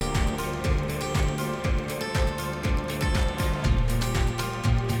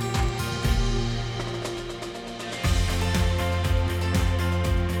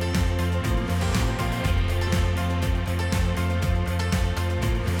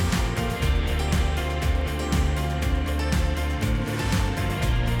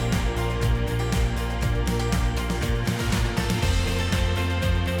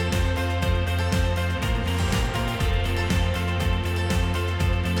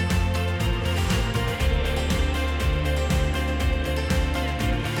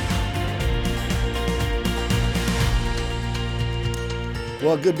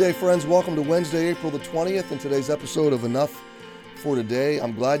Well, good day, friends. Welcome to Wednesday, April the 20th, and today's episode of Enough for Today.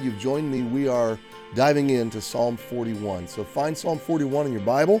 I'm glad you've joined me. We are diving into Psalm 41. So find Psalm 41 in your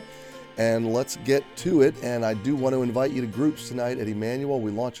Bible, and let's get to it. And I do want to invite you to groups tonight at Emmanuel.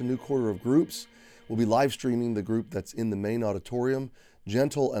 We launch a new quarter of groups. We'll be live streaming the group that's in the main auditorium,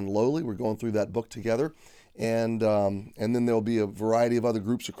 Gentle and Lowly. We're going through that book together. And then there'll be a variety of other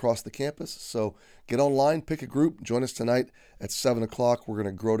groups across the campus. So get online, pick a group, join us tonight at 7 o'clock. We're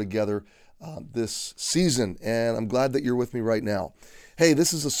going to grow together this season, and I'm glad that you're with me right now. Hey,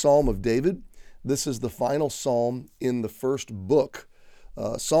 this is a Psalm of David. This is the final psalm in the first book.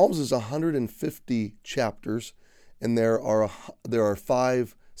 Psalms is 150 chapters, and there are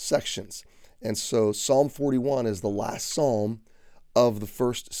 5 sections. And so Psalm 41 is the last psalm of the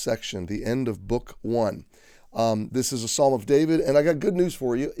first section, the end of book 1. This is a Psalm of David, and I got good news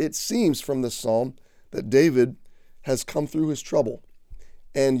for you. It seems from this psalm that David has come through his trouble,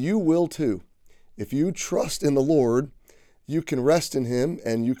 and you will too. If you trust in the Lord, you can rest in him,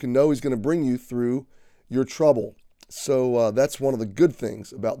 and you can know he's going to bring you through your trouble. So that's one of the good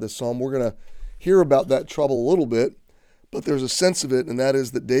things about this psalm. We're going to hear about that trouble a little bit, but there's a sense of it, and that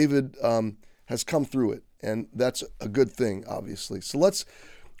is that David has come through it, and that's a good thing, obviously. So let's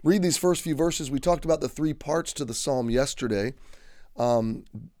read these first few verses. We talked about the 3 parts to the psalm yesterday.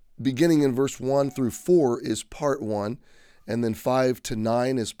 Beginning in verse 1 through 4 is part 1, and then 5 to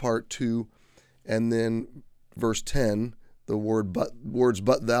 9 is part 2, and then verse 10, the words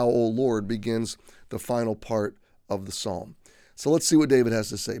 "but thou, O Lord," begins the final part of the psalm. So let's see what David has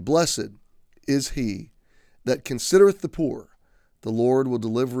to say. Blessed is he that considereth the poor. The Lord will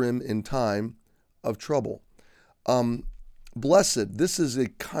deliver him in time of trouble. Blessed, this is a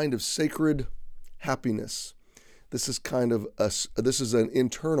kind of sacred happiness. This is an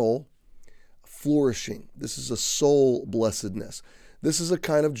internal flourishing. This is a soul blessedness. This is a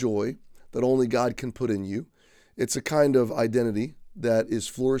kind of joy that only God can put in you. It's a kind of identity that is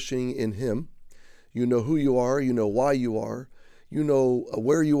flourishing in him. You know who you are, you know why you are, you know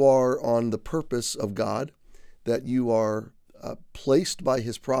where you are on the purpose of God, that you are placed by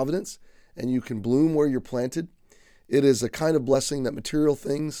his providence, and you can bloom where you're planted. It is a kind of blessing that material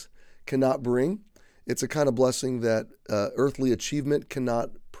things cannot bring. It's a kind of blessing that earthly achievement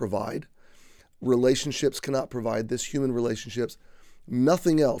cannot provide. Relationships cannot provide this, human relationships.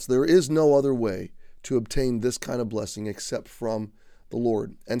 Nothing else. There is no other way to obtain this kind of blessing except from the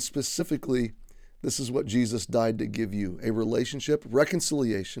Lord. And specifically, this is what Jesus died to give you, a relationship,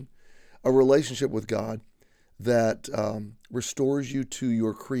 reconciliation, a relationship with God that restores you to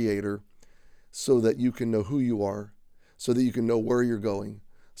your Creator so that you can know who you are, so that you can know where you're going,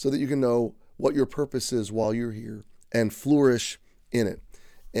 so that you can know what your purpose is while you're here and flourish in it.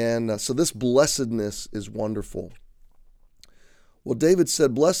 And so this blessedness is wonderful. Well, David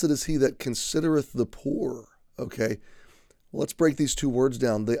said, blessed is he that considereth the poor. Okay, well, let's break these 2 words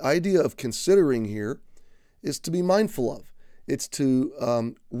down. The idea of considering here is to be mindful of. It's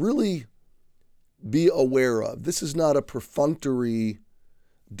to really be aware of. This is not a perfunctory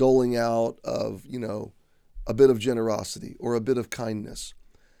doling out of, a bit of generosity or a bit of kindness.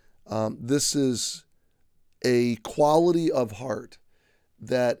 This is a quality of heart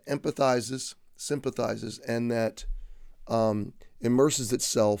that empathizes, sympathizes, and that immerses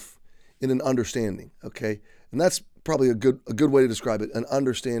itself in an understanding. Okay, and that's probably a good way to describe it. An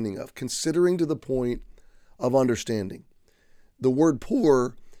understanding of, considering to the point of understanding. The word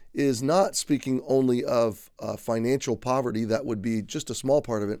poor is not speaking only of financial poverty. That would be just a small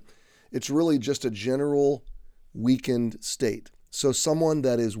part of it. It's really just a general weakened state. So someone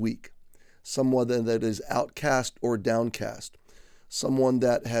that is weak, someone that is outcast or downcast, someone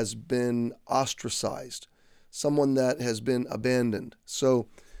that has been ostracized, someone that has been abandoned. So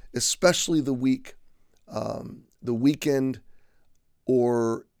especially the weak, the weakened,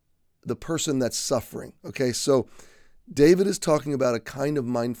 or the person that's suffering. Okay, so David is talking about a kind of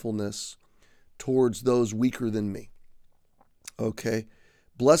mindfulness towards those weaker than me. Okay,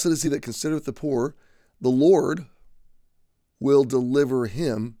 blessed is he that considereth the poor. The Lord will deliver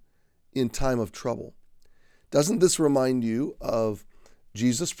him in time of trouble. Doesn't this remind you of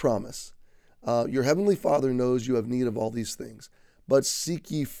Jesus' promise? Your heavenly Father knows you have need of all these things, but seek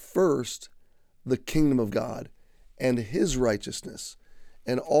ye first the kingdom of God and his righteousness,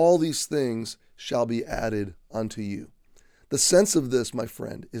 and all these things shall be added unto you. The sense of this, my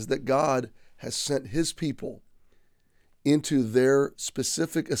friend, is that God has sent his people into their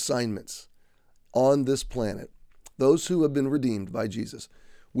specific assignments on this planet. Those who have been redeemed by Jesus,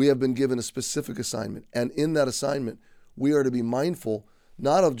 we have been given a specific assignment. And in that assignment, we are to be mindful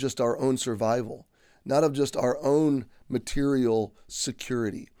not of just our own survival, not of just our own material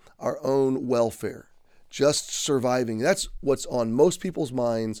security, our own welfare, just surviving. That's what's on most people's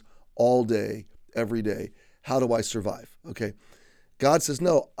minds all day, every day. How do I survive? Okay. God says,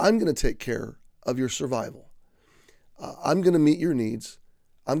 no, I'm going to take care of your survival. I'm going to meet your needs.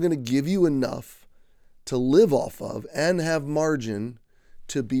 I'm going to give you enough to live off of and have margin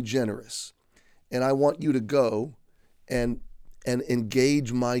to be generous. And I want you to go and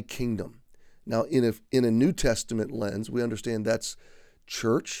engage my kingdom. Now, in a New Testament lens, we understand that's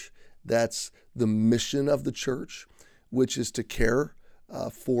church. That's the mission of the church, which is to care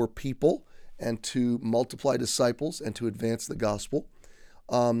for people and to multiply disciples and to advance the gospel.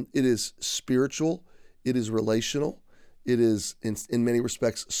 It is spiritual. It is relational. It is, in many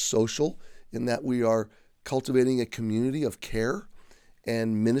respects, social, in that we are cultivating a community of care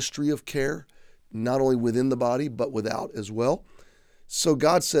and ministry of care, not only within the body, but without as well. So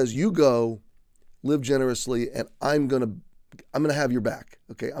God says, you go, live generously, and I'm gonna have your back.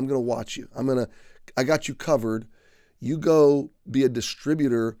 Okay, I'm gonna watch you. I got you covered. You go be a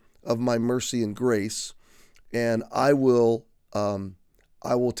distributor of my mercy and grace, and I will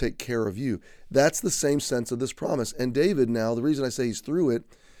take care of you. That's the same sense of this promise. And David now, the reason I say he's through it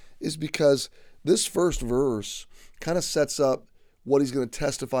is because this first verse kind of sets up what he's going to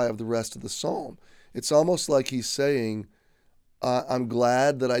testify of the rest of the psalm. It's almost like he's saying, I'm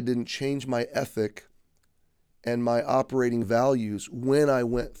glad that I didn't change my ethic and my operating values when I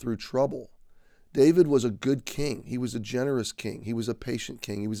went through trouble. David was a good king. He was a generous king. He was a patient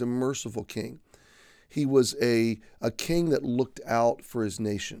king. He was a merciful king. He was a king that looked out for his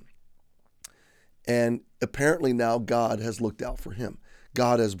nation. And apparently now God has looked out for him.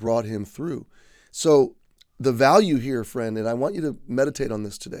 God has brought him through. So the value here, friend, and I want you to meditate on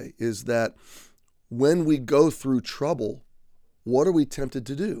this today, is that when we go through trouble, what are we tempted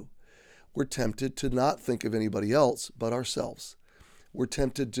to do? We're tempted to not think of anybody else but ourselves. We're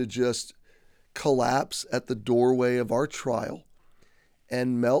tempted to just collapse at the doorway of our trial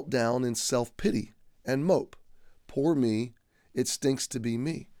and melt down in self-pity and mope. Poor me, it stinks to be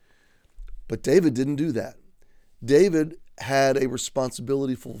me. But David didn't do that. David had a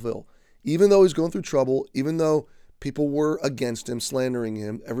responsibility to fulfill. Even though he's going through trouble, even though people were against him, slandering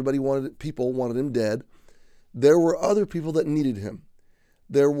him, people wanted him dead, there were other people that needed him.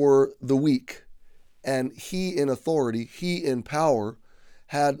 There were the weak, and he in authority, he in power,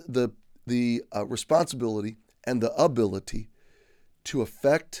 had the responsibility and the ability to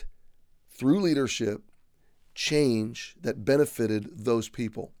affect, through leadership, change that benefited those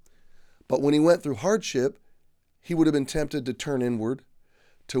people. But when he went through hardship, he would have been tempted to turn inward,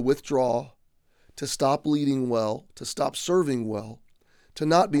 to withdraw, to stop leading well, to stop serving well, to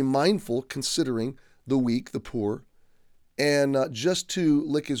not be mindful, considering the weak, the poor, and just to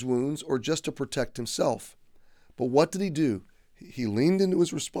lick his wounds or just to protect himself. But what did he do? He leaned into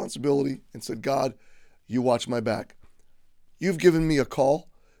his responsibility and said, God, you watch my back. You've given me a call.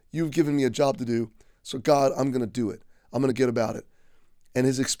 You've given me a job to do. So God, I'm going to do it. I'm going to get about it. And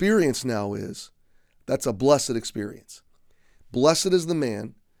his experience now is, that's a blessed experience. Blessed is the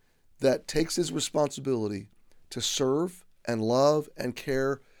man that takes his responsibility to serve and love and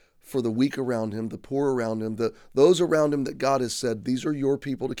care for the weak around him, the poor around him, those around him that God has said, these are your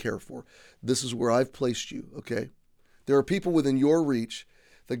people to care for. This is where I've placed you, okay? There are people within your reach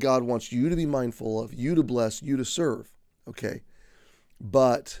that God wants you to be mindful of, you to bless, you to serve, okay?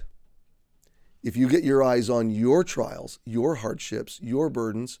 But if you get your eyes on your trials, your hardships, your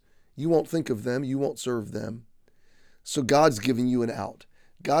burdens, you won't think of them, you won't serve them. So God's giving you an out.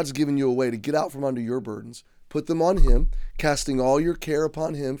 God's giving you a way to get out from under your burdens, put them on him, casting all your care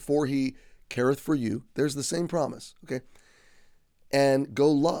upon him, for he careth for you. There's the same promise, okay? And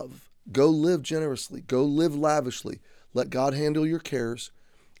go love, go live generously, go live lavishly. Let God handle your cares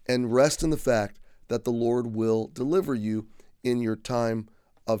and rest in the fact that the Lord will deliver you in your time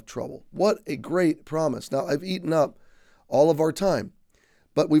of trouble. What a great promise. Now, I've eaten up all of our time,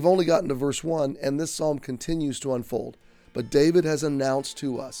 but we've only gotten to verse 1, and this psalm continues to unfold. But David has announced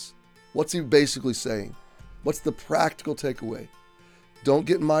to us, what's he basically saying? What's the practical takeaway? Don't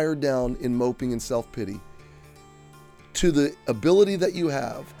get mired down in moping and self-pity. To the ability that you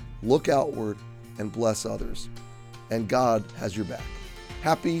have, look outward and bless others. And God has your back.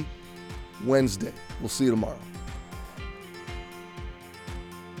 Happy Wednesday. We'll see you tomorrow.